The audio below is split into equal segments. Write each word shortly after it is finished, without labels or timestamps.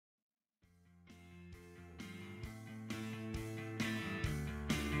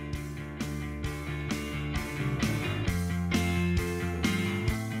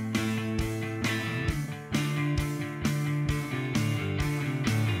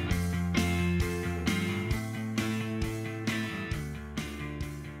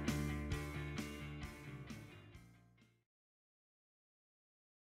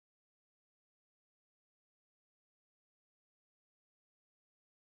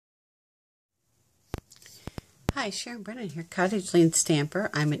Hi, Sharon Brennan here, Cottage Lane Stamper.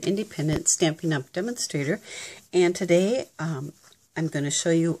 I'm an independent Stampin' Up! Demonstrator, and today I'm going to show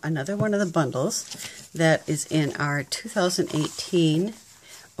you another one of the bundles that is in our 2018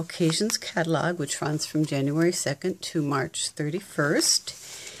 Occasions Catalog, which runs from January 2nd to March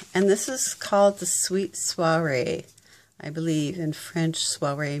 31st. And this is called the Sweet Soirée. I believe in French,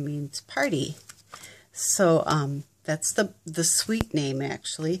 soirée means party. So, that's the sweet name,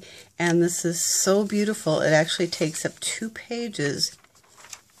 actually, and this is so beautiful. It actually takes up 2 pages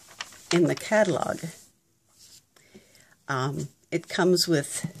in the catalog. It comes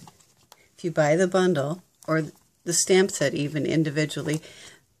with, if you buy the bundle, or the stamp set even individually,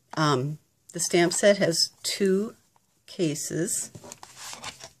 the stamp set has 2 cases,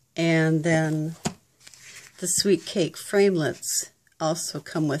 and then the sweet cake framelits also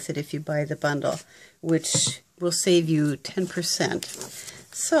come with it if you buy the bundle, which will save you 10%.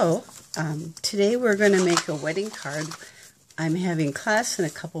 So today we're going to make a wedding card. I'm having class in a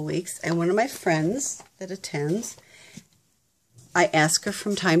couple weeks, and one of my friends that attends, I ask her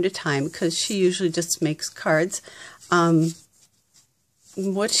from time to time, because she usually just makes cards,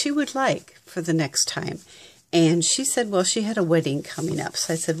 what she would like for the next time. And she said, well, she had a wedding coming up.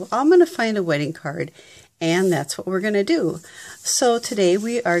 So I said, well, I'm going to find a wedding card, and that's what we're going to do. So today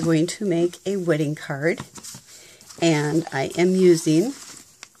we are going to make a wedding card. And I am using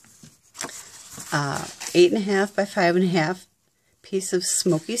 8.5 by 5.5 piece of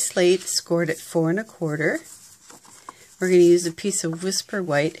smoky slate scored at 4 1/4. We're going to use a piece of Whisper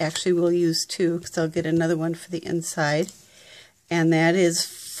White. Actually, we'll use 2 because I'll get another one for the inside. And that is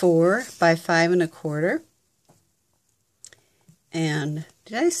 4 by 5 1/4. And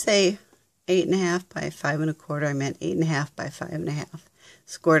did I say 8.5 by 5 1/4? I meant 8.5 by 5.5,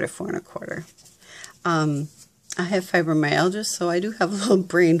 scored at 4 1/4. I have fibromyalgia, so I do have a little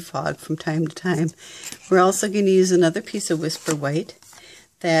brain fog from time to time. We're also going to use another piece of Whisper White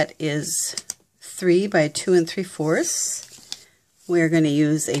that is 3 by 2 3/4. We're going to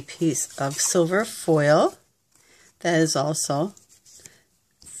use a piece of silver foil that is also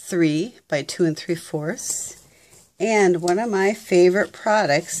 3 by 2 3/4. And one of my favorite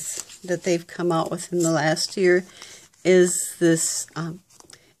products that they've come out with in the last year is this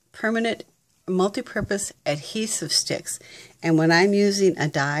permanent multi-purpose adhesive sticks. And when I'm using a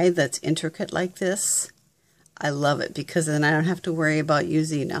die that's intricate like this, I love it, because then I don't have to worry about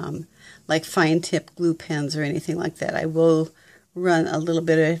using like fine tip glue pens or anything like that. I will run a little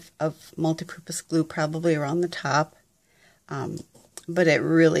bit of multi-purpose glue probably around the top, but it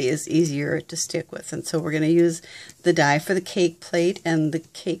really is easier to stick with. And so we're going to use the die for the cake plate and the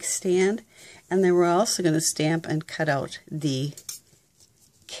cake stand, and then we're also going to stamp and cut out the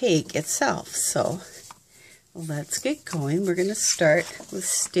cake itself. So let's get going. We're going to start with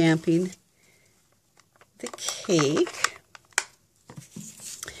stamping the cake.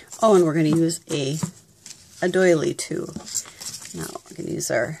 Oh, and we're going to use a doily too. Now we're going to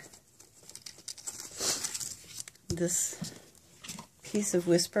use this piece of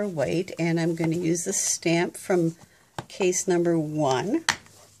Whisper White, and I'm going to use the stamp from case number 1,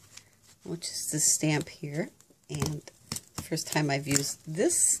 which is this stamp here. And first time I've used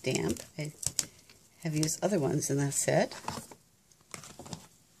this stamp. I have used other ones in the set.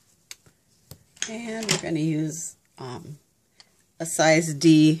 And we're going to use a size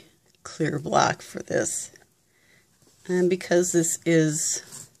D clear block for this. And because this is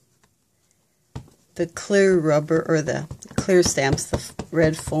the clear rubber, or the clear stamps, the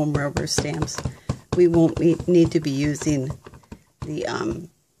red foam rubber stamps, we won't need to be using the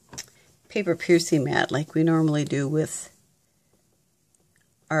paper piercing mat like we normally do with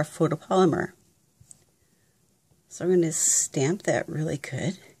our photopolymer. So I'm going to stamp that really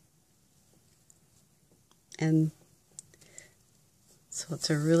good. And so it's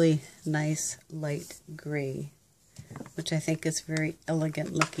a really nice light gray, which I think is very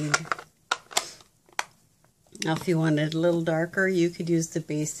elegant looking. Now if you wanted a little darker, you could use the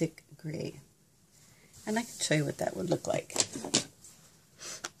basic gray. And I can show you what that would look like.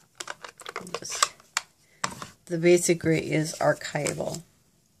 The basic gray is archival.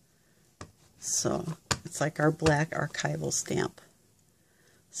 So it's like our black archival stamp.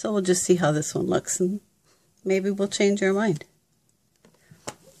 So we'll just see how this one looks, and maybe we'll change our mind.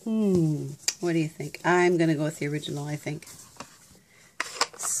 What do you think? I'm going to go with the original, I think.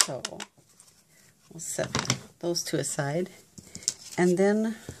 So we'll set those 2 aside, and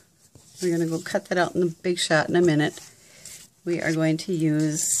then we're going to go cut that out in the Big Shot in a minute. We are going to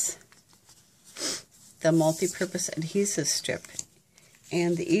use the multi-purpose adhesive strip.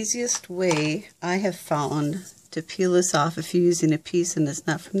 And the easiest way I have found to peel this off, if you're using a piece and it's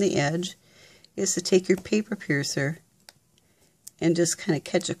not from the edge, is to take your paper piercer and just kind of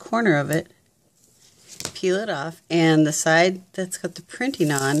catch a corner of it, peel it off, and the side that's got the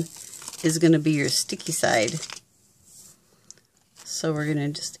printing on is going to be your sticky side. So we're going to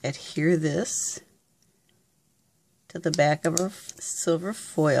just adhere this to the back of our silver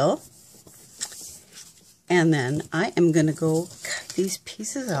foil. And then I am going to go cut these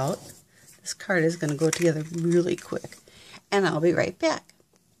pieces out. This card is going to go together really quick. And I'll be right back.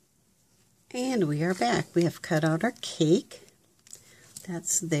 And we are back. We have cut out our cake.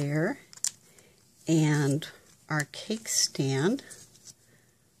 That's there. And our cake stand.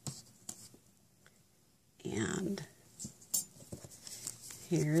 And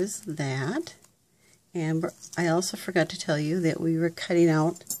here's that. And I also forgot to tell you that we were cutting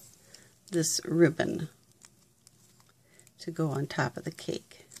out this ribbon to go on top of the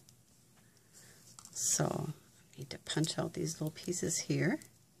cake. So I need to punch out these little pieces here.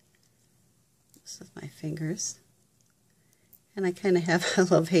 This with my fingers. And I kind of have a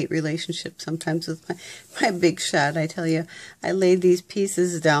love-hate relationship sometimes with my Big Shot. I tell you, I laid these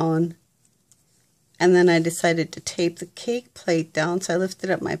pieces down and then I decided to tape the cake plate down, so I lifted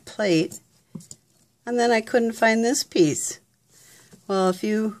up my plate and then I couldn't find this piece. Well, if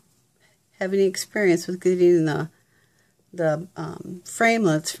you have any experience with getting the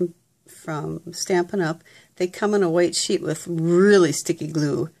framelits from Stampin' Up, they come on a white sheet with really sticky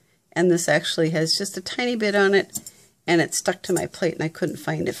glue, and this actually has just a tiny bit on it, and it stuck to my plate and I couldn't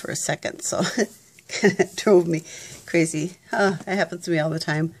find it for a second, so it drove me crazy. That happens to me all the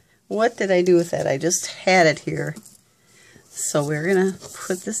time. What did I do with that? I just had it here. So we're gonna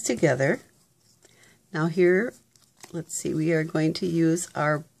put this together. Now here, let's see, we are going to use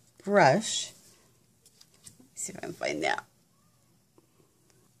our brush. Let's see if I can find that.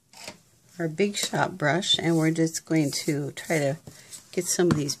 Our Big Shot brush, and we're just going to try to get some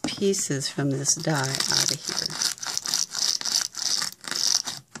of these pieces from this die out of here.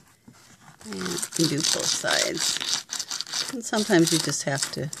 And you can do both sides. And sometimes you just have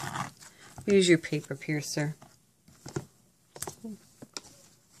to use your paper piercer.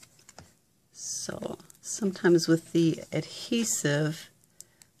 So sometimes with the adhesive,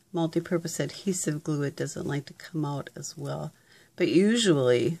 multi-purpose adhesive glue, it doesn't like to come out as well. But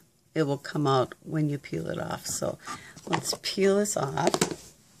usually it will come out when you peel it off. So let's peel this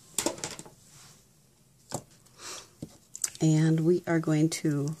off. And we are going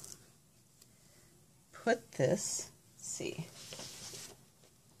to put this, let's see.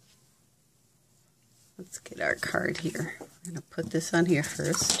 Let's get our card here. We're going to put this on here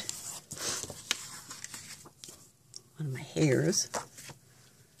first. One of my hairs.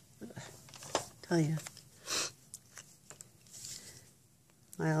 Tell you.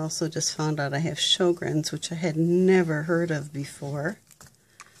 I also just found out I have Sjogren's, which I had never heard of before.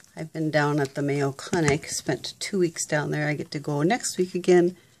 I've been down at the Mayo Clinic, spent 2 weeks down there. I get to go next week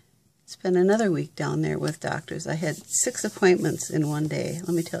again, spend another week down there with doctors. I had 6 appointments in one day.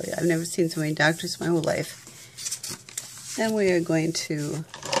 Let me tell you, I've never seen so many doctors in my whole life. Then we are going to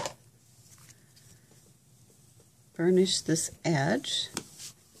burnish this edge.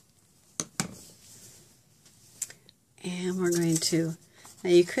 And we're going to, now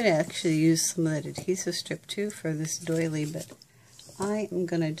you could actually use some of that adhesive strip too for this doily, but I am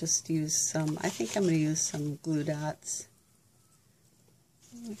going to just use some, I think I'm going to use some glue dots.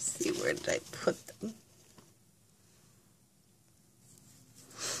 Let's see, where did I put them?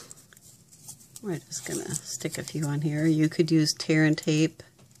 We're just going to stick a few on here. You could use tear and tape,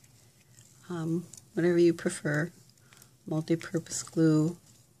 whatever you prefer. Multi-purpose glue.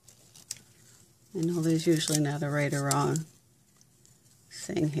 I know there's usually not a right or wrong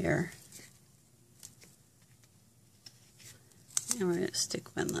thing here. And we're going to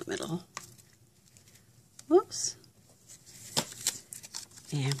stick one in the middle. Whoops.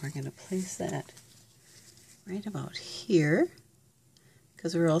 And we're going to place that right about here,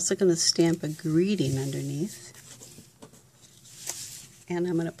 because we're also going to stamp a greeting underneath. And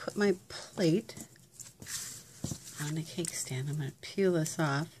I'm going to put my plate on the cake stand. I'm going to peel this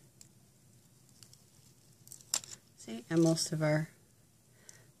off. See, and most of our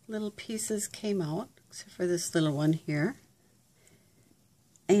little pieces came out, except for this little one here.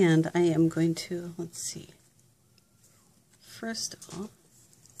 And I am going to, let's see, first of all, I'm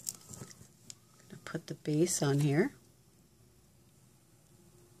going to put the base on here.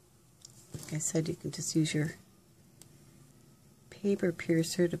 Like I said, you can just use your paper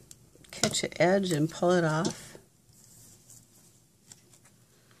piercer to catch an edge and pull it off.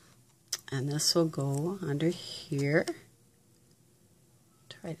 And this will go under here.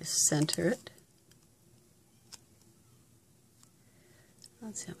 Try to center it.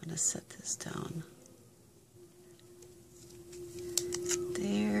 Let's see, I'm going to set this down.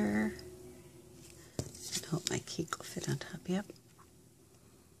 There. I hope my cake will fit on top. Yep.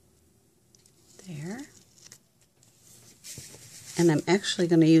 There. And I'm actually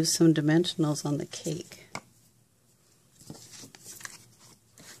going to use some dimensionals on the cake.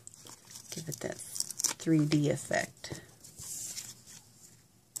 Give it that 3D effect.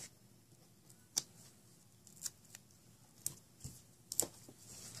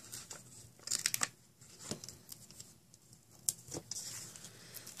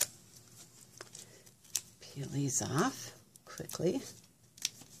 Peel these off quickly.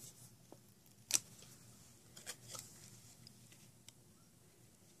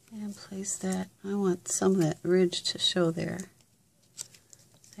 And place that, I want some of that ridge to show there.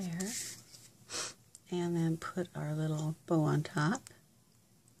 There. And then put our little bow on top.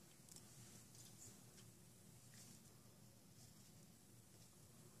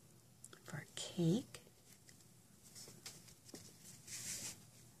 For our cake.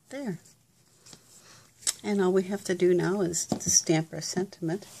 There. And all we have to do now is to stamp our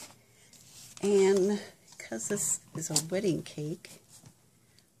sentiment. And because this is a wedding cake,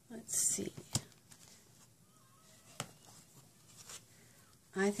 let's see.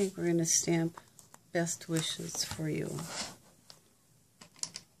 I think we're going to stamp best wishes for you.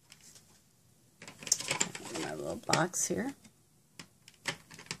 My little box here.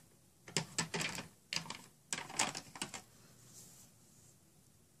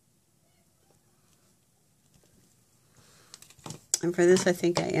 And for this, I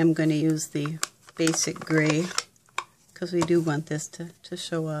think I am going to use the basic gray because we do want this to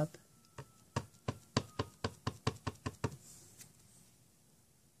show up.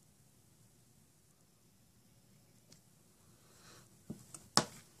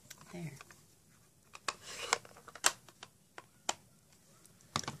 There.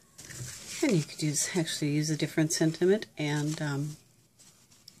 And you could actually use a different sentiment and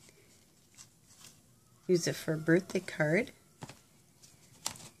use it for a birthday card.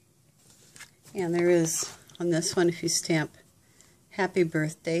 And there is, on this one, if you stamp happy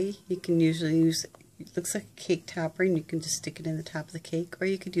birthday, you can usually use, it looks like a cake topper, and you can just stick it in the top of the cake, or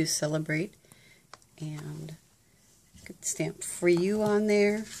you could use celebrate, and you could stamp for you on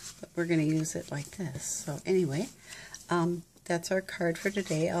there, but we're going to use it like this. So anyway, that's our card for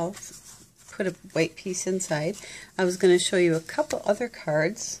today. I'll put a white piece inside. I was going to show you a couple other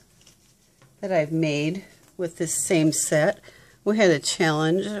cards that I've made with this same set. We had a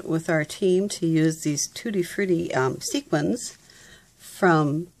challenge with our team to use these Tutti Frutti sequins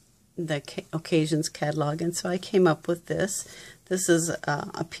from the Occasions catalog, and so I came up with this. This is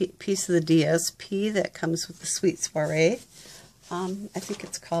a piece of the DSP that comes with the Sweet Soirée. I think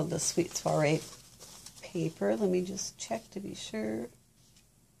it's called the Sweet Soirée paper. Let me just check to be sure.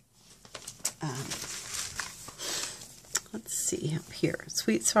 Let's see up here.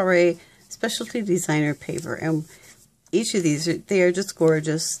 Sweet Soirée Specialty Designer Paper. And each of these, they are just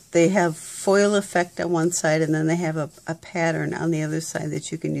gorgeous. They have foil effect on one side, and then they have a pattern on the other side that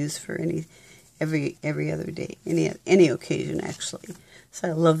you can use for every other day, any occasion actually. So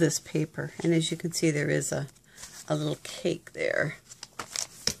I love this paper, and as you can see, there is a little cake there.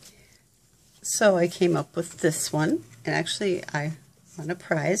 So I came up with this one, and actually I won a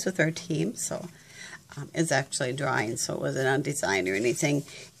prize with our team. So it's actually a drawing, so it wasn't on design or anything.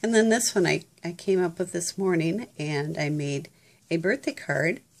 And then this one I came up with this morning, and I made a birthday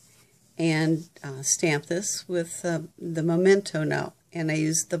card and stamped this with the memento now. And I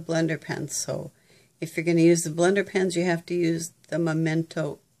used the blender pens. So if you're going to use the blender pens, you have to use the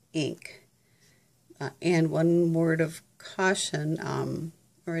memento ink. And one word of caution,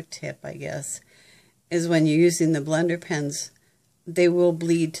 or a tip, I guess, is when you're using the blender pens, they will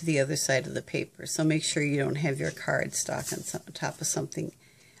bleed to the other side of the paper. So make sure you don't have your card stuck on top of something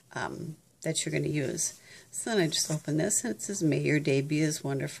that you're going to use. So then I just open this, and it says, "May your day be as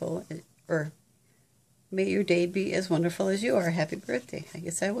wonderful," or "May your day be as wonderful as you are. Happy birthday." I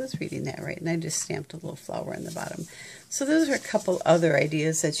guess I was reading that right, and I just stamped a little flower in the bottom. So those are a couple other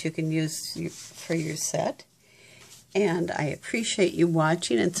ideas that you can use for your set. And I appreciate you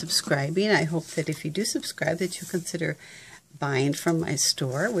watching and subscribing. I hope that if you do subscribe, that you consider buying from my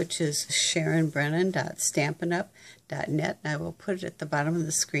store, which is SharonBrennan.stampinup.net. I will put it at the bottom of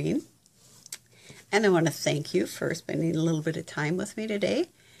the screen. And I want to thank you for spending a little bit of time with me today.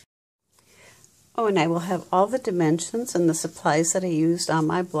 Oh, and I will have all the dimensions and the supplies that I used on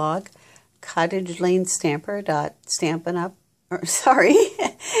my blog,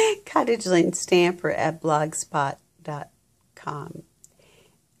 cottagelanestamper@blogspot.com.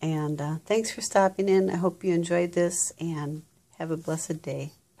 And thanks for stopping in. I hope you enjoyed this, and Have a blessed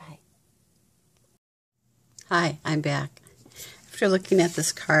day. Bye. Hi, I'm back. After looking at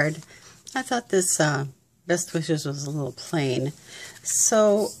this card, I thought this Best Wishes was a little plain.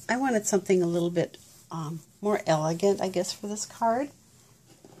 So I wanted something a little bit more elegant, I guess, for this card.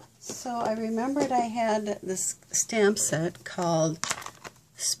 So I remembered I had this stamp set called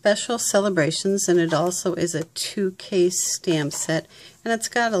Special Celebrations, and it also is a 2-case stamp set, and it's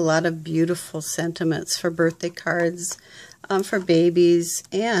got a lot of beautiful sentiments for birthday cards, for babies,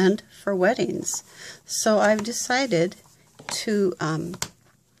 and for weddings. So I've decided to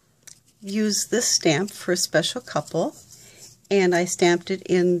use this stamp for a special couple, and I stamped it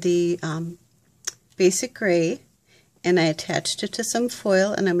in the basic gray, and I attached it to some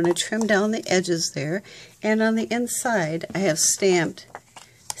foil, and I'm going to trim down the edges there, and on the inside I have stamped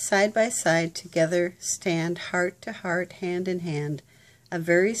side by side together, stand heart to heart, hand in hand, a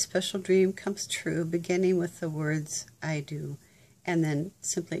very special dream comes true, beginning with the words I do, and then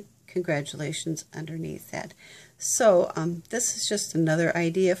simply congratulations underneath that. So this is just another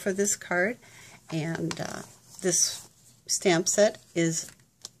idea for this card, and this stamp set is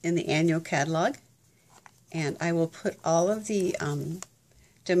in the annual catalog, and I will put all of the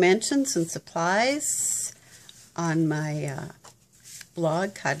dimensions and supplies on my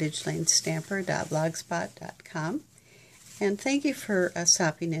blog, cottageLaneStamper.blogspot.com. And thank you for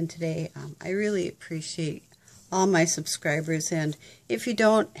stopping in today. I really appreciate all my subscribers, and if you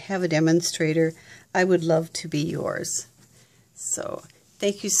don't have a demonstrator, I would love to be yours. So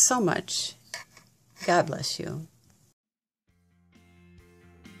thank you so much. God bless you.